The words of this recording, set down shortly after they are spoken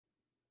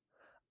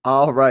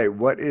All right,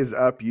 what is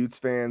up, Utes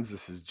fans?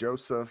 This is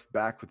Joseph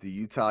back with the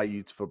Utah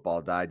Utes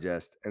Football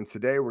Digest. And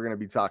today we're going to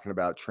be talking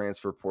about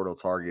transfer portal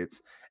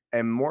targets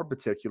and more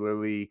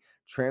particularly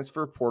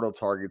transfer portal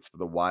targets for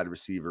the wide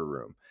receiver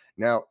room.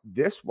 Now,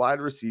 this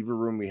wide receiver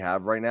room we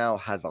have right now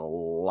has a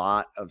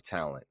lot of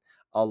talent,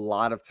 but a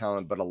lot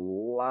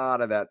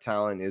of that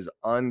talent is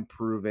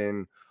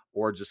unproven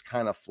or just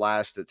kind of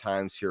flashed at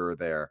times here or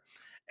there.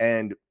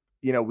 And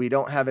we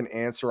don't have an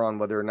answer on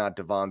whether or not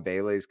Devon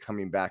Bailey is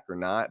coming back or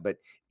not, but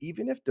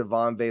even if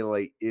Devon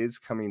Bailey is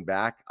coming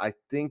back, I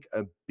think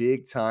a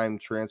big time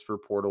transfer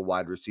portal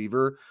wide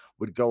receiver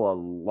would go a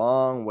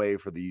long way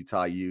for the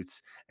Utah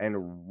Utes and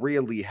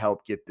really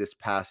help get this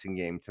passing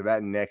game to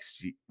that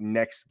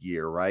next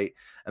gear, right?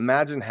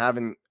 Imagine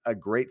having a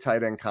great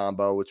tight end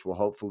combo, which we'll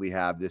hopefully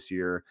have this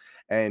year,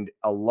 and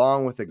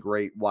along with a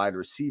great wide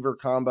receiver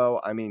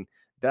combo. I mean,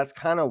 that's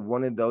kind of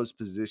one of those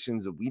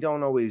positions that we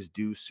don't always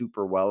do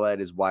super well at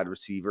is wide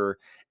receiver.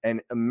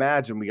 And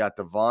imagine we got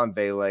Devon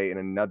Bailey and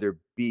another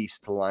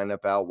beast to line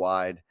up out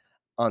wide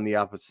on the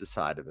opposite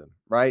side of him,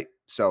 right?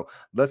 So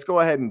let's go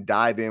ahead and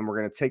dive in. We're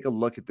going to take a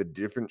look at the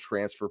different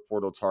transfer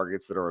portal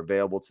targets that are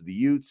available to the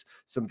Utes.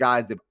 Some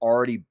guys they've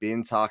already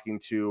been talking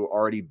to,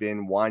 already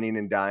been whining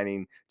and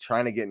dining,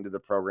 trying to get into the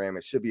program.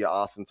 It should be an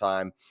awesome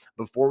time.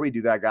 Before we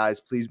do that, guys,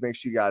 please make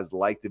sure you guys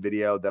like the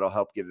video. That'll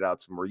help get it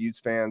out to more Utes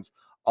fans.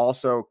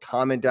 Also,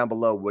 comment down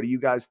below. What do you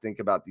guys think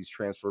about these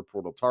transfer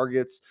portal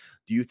targets?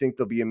 Do you think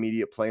they'll be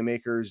immediate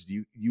playmakers?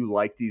 Do you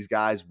like these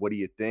guys? What do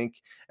you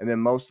think? And then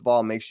most of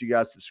all, make sure you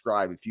guys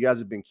subscribe. If you guys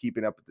have been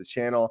keeping up with the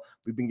channel,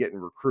 we've been getting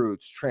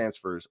recruits,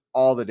 transfers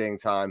all the dang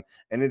time,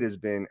 and it has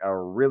been a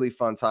really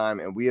fun time.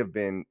 And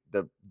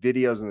the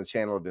videos on the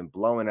channel have been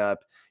blowing up.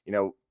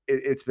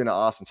 It's been an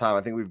awesome time.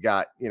 I think we've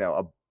got,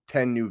 a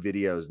 10 new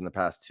videos in the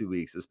past 2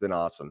 weeks. It's been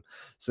awesome.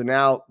 So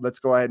now let's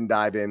go ahead and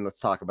dive in. Let's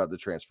talk about the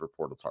transfer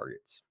portal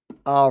targets.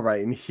 All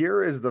right, and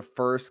here is the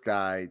first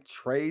guy,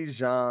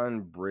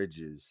 Trajan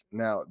Bridges.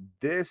 Now,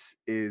 this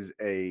is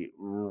a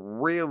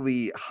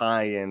really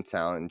high-end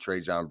talent in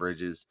Trajan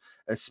Bridges,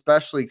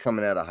 especially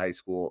coming out of high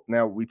school.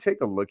 Now, we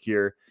take a look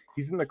here.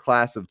 He's in the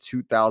class of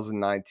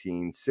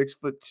 2019,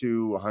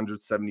 6'2",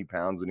 170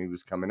 pounds when he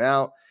was coming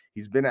out.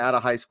 He's been out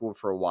of high school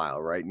for a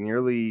while, right?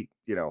 Nearly,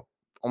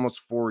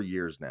 almost 4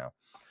 years now.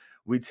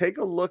 We take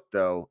a look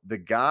though. The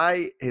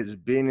guy has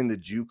been in the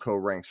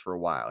JUCO ranks for a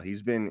while.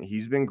 He's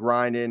been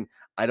grinding.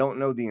 I don't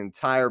know the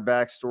entire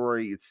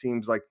backstory. It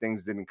seems like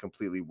things didn't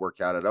completely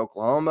work out at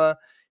Oklahoma.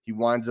 He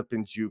winds up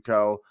in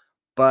JUCO,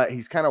 but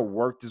he's kind of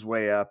worked his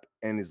way up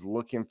and is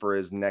looking for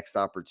his next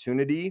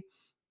opportunity.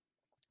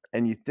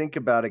 And you think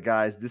about it,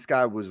 guys. This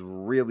guy was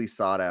really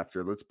sought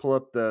after. Let's pull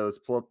up the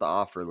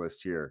offer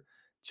list here.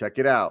 Check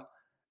it out.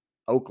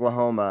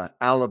 Oklahoma,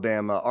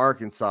 Alabama,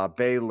 Arkansas,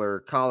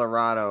 Baylor,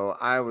 Colorado,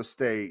 Iowa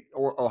State,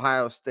 or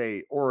Ohio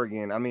State,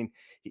 Oregon. I mean,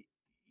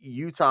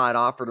 Utah had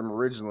offered him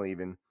originally,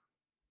 even.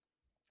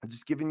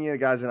 Just giving you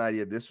guys an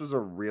idea, this was a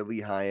really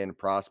high end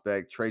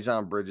prospect.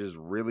 Trajan Bridges,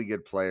 really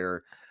good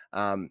player.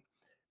 Um,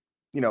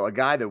 a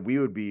guy that we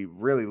would be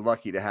really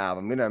lucky to have.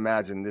 I'm going to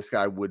imagine this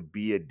guy would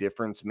be a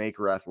difference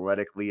maker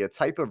athletically, a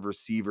type of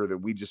receiver that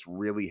we just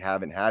really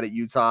haven't had at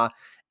Utah.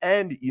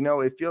 And,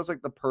 it feels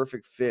like the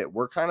perfect fit.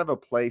 We're kind of a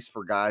place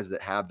for guys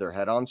that have their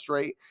head on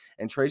straight.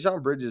 And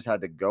Trajan Bridges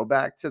had to go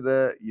back to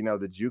the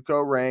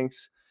JUCO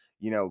ranks,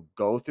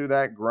 go through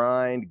that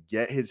grind,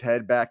 get his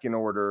head back in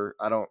order.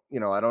 I don't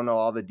know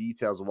all the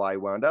details of why he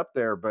wound up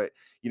there, but,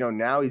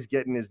 now he's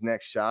getting his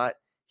next shot.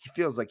 He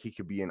feels like he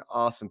could be an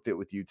awesome fit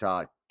with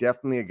Utah.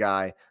 Definitely a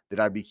guy that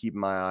I'd be keeping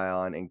my eye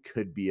on and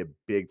could be a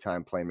big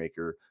time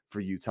playmaker for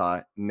Utah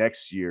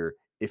next year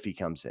if he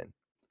comes in.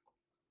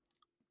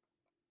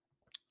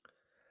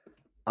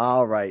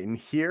 All right, and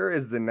here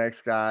is the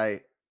next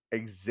guy,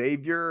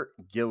 Xavier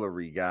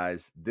Guillory,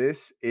 guys.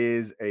 This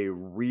is a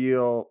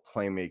real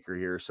playmaker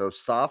here. So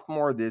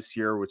sophomore this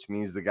year, which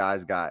means the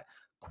guy's got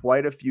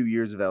quite a few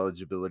years of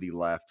eligibility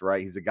left,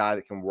 right? He's a guy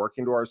that can work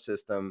into our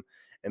system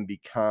and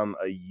become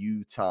a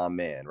Utah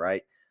man,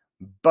 right?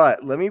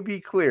 But let me be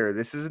clear,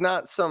 this is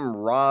not some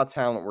raw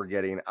talent we're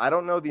getting. I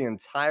don't know the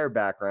entire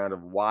background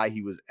of why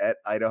he was at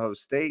Idaho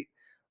State,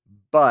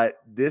 but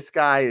this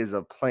guy is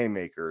a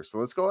playmaker. So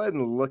let's go ahead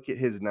and look at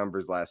his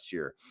numbers last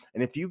year.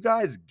 And if you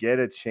guys get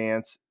a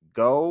chance,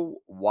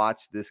 go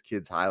watch this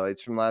kid's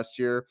highlights from last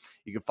year.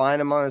 You can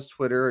find him on his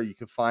Twitter, or you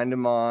can find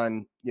him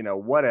on,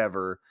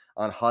 whatever,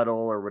 on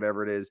Huddle or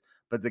whatever it is.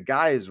 But the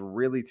guy is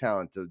really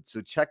talented.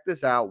 So check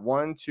this out.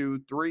 1,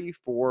 2, 3,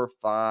 4,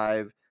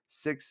 5,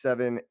 6,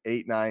 7,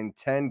 8, 9,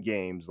 10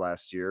 games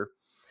last year.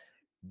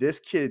 This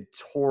kid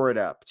tore it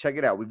up. Check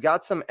it out. We've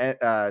got some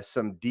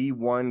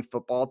D1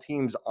 football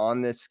teams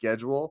on this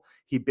schedule.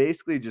 He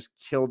basically just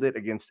killed it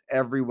against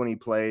everyone he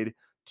played.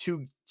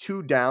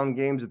 Two down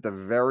games at the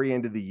very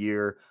end of the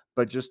year,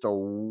 but just a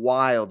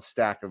wild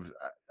stack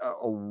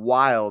a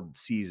wild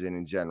season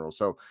in general.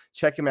 So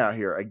check him out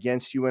here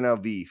against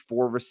UNLV,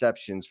 4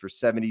 receptions for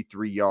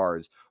 73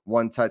 yards,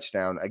 1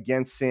 touchdown.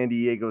 Against San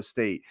Diego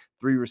State,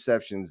 3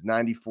 receptions,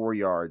 94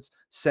 yards.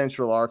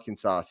 Central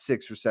Arkansas,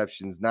 6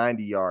 receptions,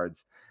 90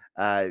 yards.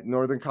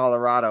 Northern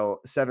Colorado,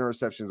 7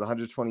 receptions,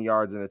 120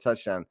 yards, and a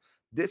touchdown.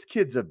 This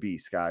kid's a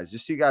beast, guys.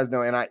 Just so you guys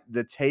know, and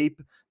the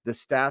tape, the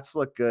stats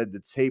look good. The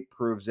tape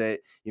proves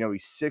it. He's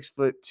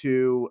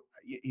 6'2".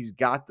 He's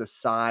got the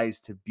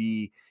size to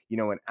be,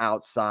 an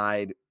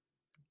outside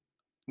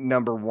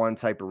number one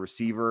type of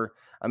receiver.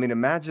 I mean,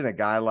 imagine a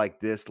guy like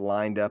this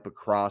lined up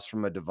across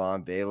from a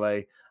Devon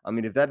Vele. I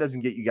mean, if that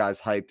doesn't get you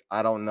guys hyped,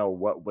 I don't know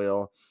what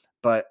will.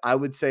 But I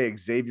would say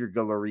Xavier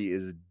Guillory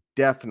is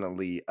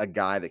definitely a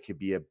guy that could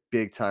be a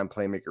big time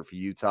playmaker for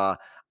Utah.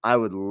 I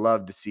would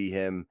love to see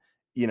him,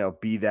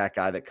 be that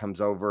guy that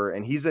comes over.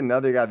 And he's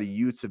another guy the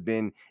Utes have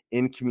been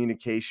in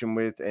communication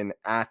with and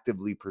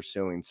actively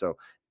pursuing. So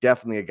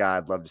definitely a guy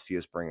I'd love to see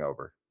us bring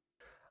over.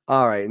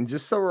 All right, and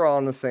just so we're all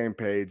on the same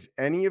page,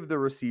 any of the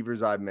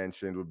receivers I've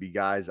mentioned would be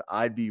guys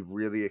I'd be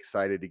really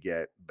excited to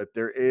get, but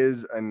there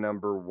is a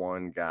number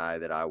one guy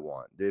that I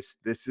want. This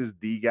is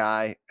the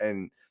guy,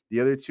 and the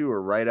other two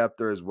are right up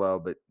there as well,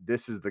 but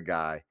this is the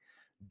guy,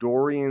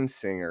 Dorian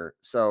Singer.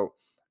 So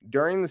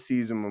during the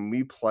season when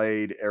we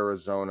played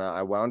Arizona,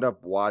 I wound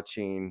up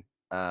watching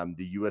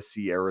the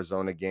USC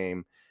Arizona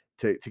game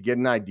to get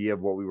an idea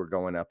of what we were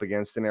going up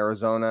against in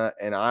Arizona,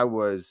 and I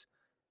was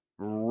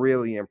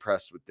really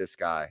impressed with this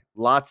guy.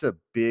 Lots of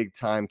big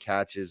time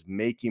catches,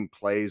 making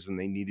plays when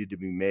they needed to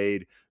be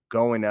made,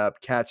 going up,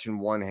 catching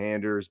one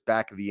handers,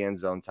 back of the end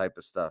zone type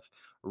of stuff.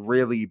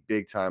 Really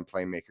big time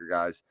playmaker,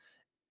 guys.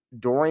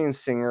 Dorian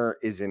Singer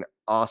is an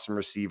awesome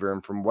receiver.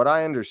 And from what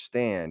I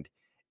understand,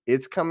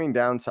 it's coming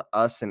down to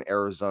us in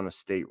Arizona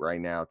State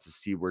right now to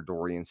see where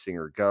Dorian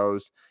Singer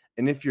goes.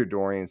 And if you're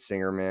Dorian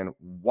Singer, man,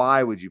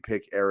 why would you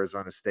pick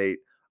Arizona State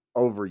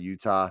over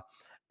Utah?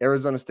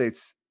 Arizona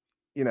State's,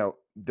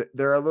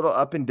 they're a little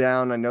up and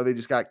down. I know they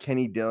just got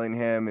Kenny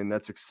Dillingham, and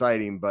that's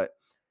exciting, but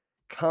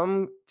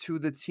come to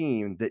the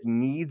team that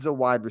needs a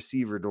wide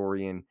receiver,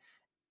 Dorian,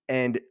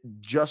 and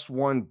just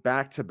won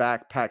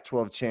back-to-back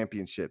Pac-12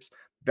 championships,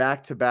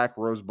 back-to-back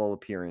Rose Bowl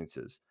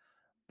appearances.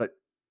 But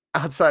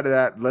outside of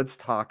that, let's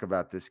talk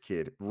about this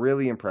kid.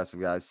 Really impressive,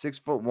 guys.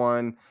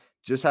 6'1",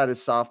 just had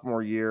his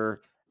sophomore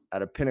year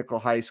at a Pinnacle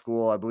High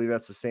School. I believe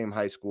that's the same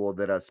high school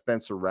that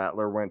Spencer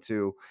Rattler went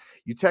to.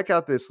 You check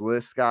out this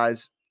list,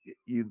 guys.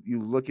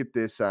 You look at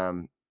this.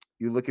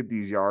 You look at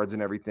these yards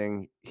and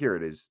everything. Here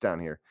it is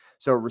down here.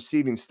 So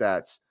receiving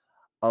stats: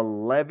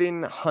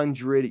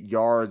 1,100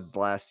 yards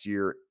last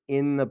year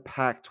in the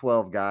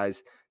Pac-12,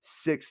 guys.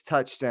 6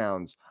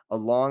 touchdowns, a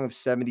long of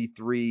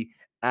 73,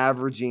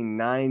 averaging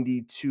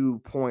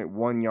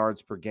 92.1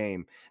 yards per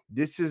game.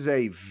 This is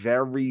a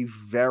very,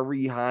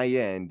 very high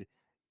end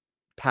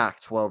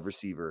Pac-12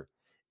 receiver,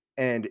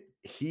 and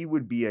he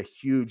would be a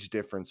huge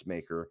difference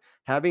maker.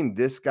 Having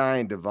this guy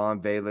and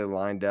Devon Vele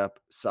lined up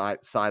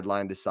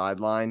sideline to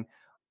sideline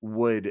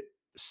would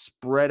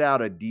spread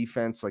out a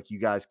defense like you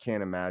guys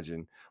can't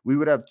imagine. We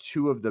would have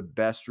two of the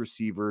best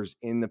receivers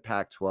in the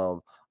Pac-12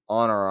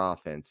 on our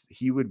offense.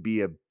 He would be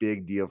a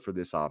big deal for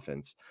this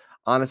offense.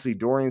 Honestly,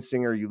 Dorian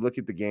Singer, you look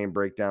at the game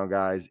breakdown,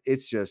 guys,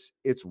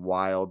 it's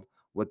wild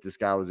what this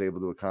guy was able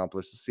to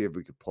accomplish. Let's see if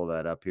we could pull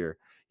that up here.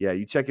 Yeah,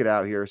 you check it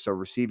out here. So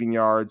receiving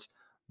yards,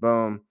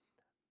 boom.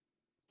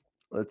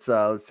 Let's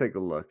take a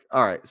look.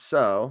 All right,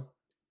 so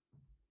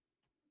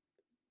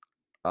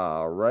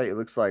all right, it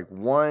looks like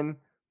 1,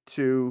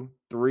 2,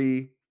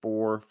 3,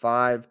 4,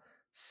 5,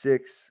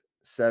 6,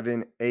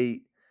 7,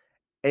 8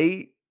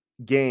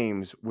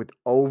 games with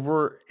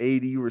over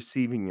 80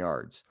 receiving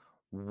yards.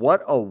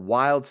 What a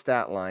wild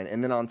stat line.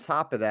 And then on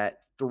top of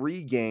that, 4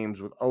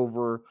 games with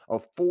over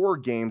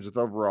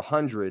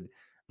 100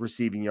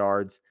 receiving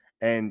yards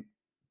and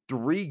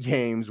 3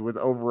 games with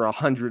over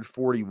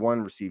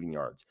 141 receiving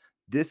yards.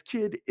 This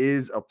kid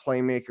is a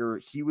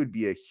playmaker. He would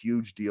be a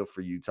huge deal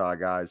for Utah,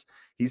 guys.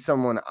 He's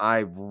someone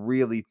I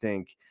really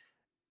think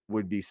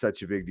would be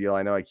such a big deal.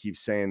 I know I keep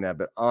saying that,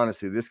 but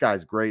honestly, this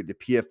guy's great. The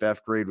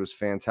PFF grade was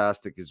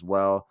fantastic as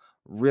well.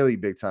 Really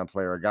big time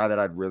player, a guy that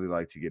I'd really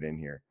like to get in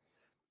here.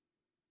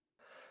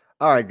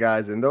 All right,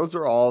 guys, and those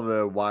are all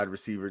the wide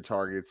receiver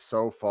targets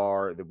so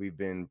far that we've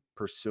been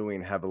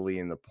pursuing heavily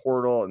in the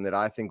portal and that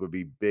I think would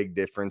be big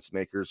difference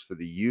makers for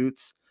the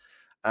Utes.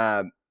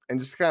 And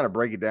just to kind of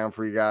break it down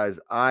for you guys,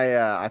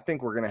 I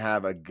think we're gonna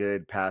have a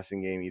good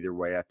passing game either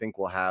way. I think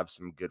we'll have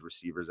some good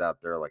receivers out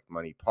there like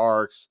Money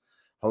Parks,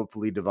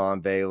 hopefully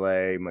Devon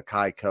Vele,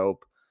 Makai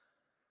Cope.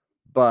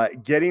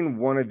 But getting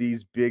one of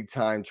these big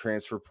time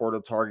transfer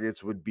portal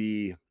targets would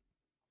be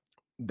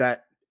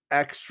that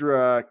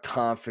extra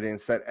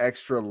confidence, that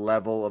extra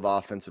level of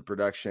offensive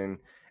production,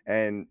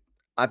 and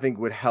I think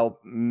would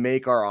help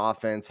make our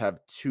offense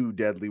have two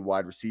deadly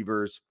wide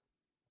receivers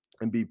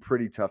and be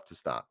pretty tough to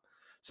stop.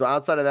 So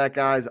outside of that,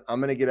 guys, I'm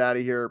going to get out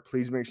of here.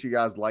 Please make sure you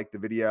guys like the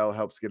video.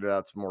 Helps get it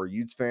out to more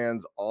Utes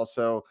fans.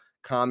 Also,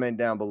 comment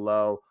down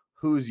below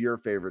who's your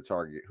favorite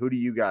target? Who do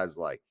you guys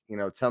like?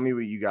 Tell me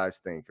what you guys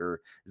think.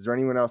 Or is there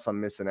anyone else I'm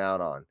missing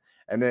out on?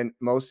 And then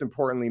most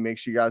importantly, make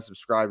sure you guys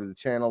subscribe to the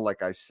channel.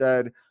 Like I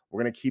said,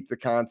 we're going to keep the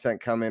content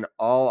coming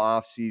all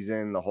off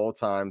season the whole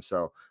time.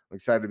 So I'm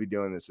excited to be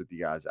doing this with you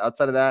guys.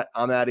 Outside of that,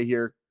 I'm out of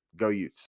here. Go Utes.